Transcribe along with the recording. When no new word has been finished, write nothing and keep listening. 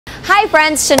Hi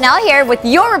friends, Chanel here with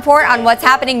your report on what's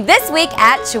happening this week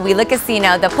at Chewelah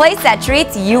Casino, the place that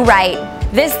treats you right.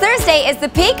 This Thursday is the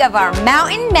peak of our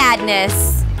mountain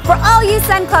madness. For all you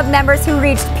Sun Club members who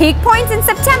reached peak points in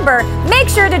September, make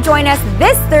sure to join us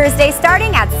this Thursday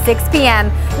starting at 6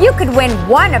 p.m. You could win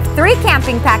one of 3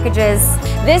 camping packages.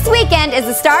 This weekend is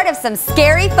the start of some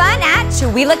scary fun at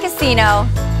Chewelah Casino.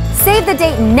 Save the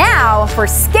date now for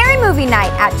Scary Movie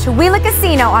Night at Chewelah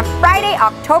Casino on Friday,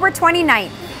 October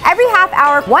 29th. Every half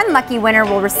hour, one lucky winner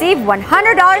will receive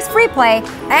 $100 free play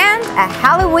and a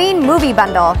Halloween movie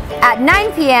bundle. At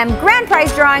 9 p.m., grand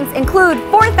prize drawings include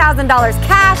 $4,000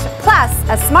 cash plus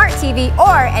a smart TV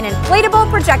or an inflatable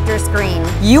projector screen.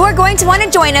 You are going to want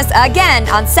to join us again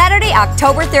on Saturday,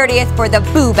 October 30th for the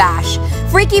Boo Bash.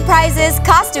 Freaky prizes,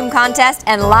 costume contest,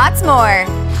 and lots more.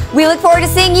 We look forward to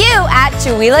seeing you at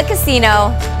Chewelah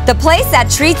Casino, the place that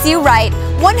treats you right.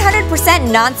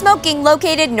 100% non-smoking,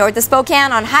 located north of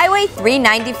Spokane on Highway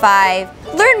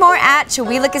 395. Learn more at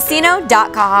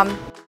ChewelahCasino.com.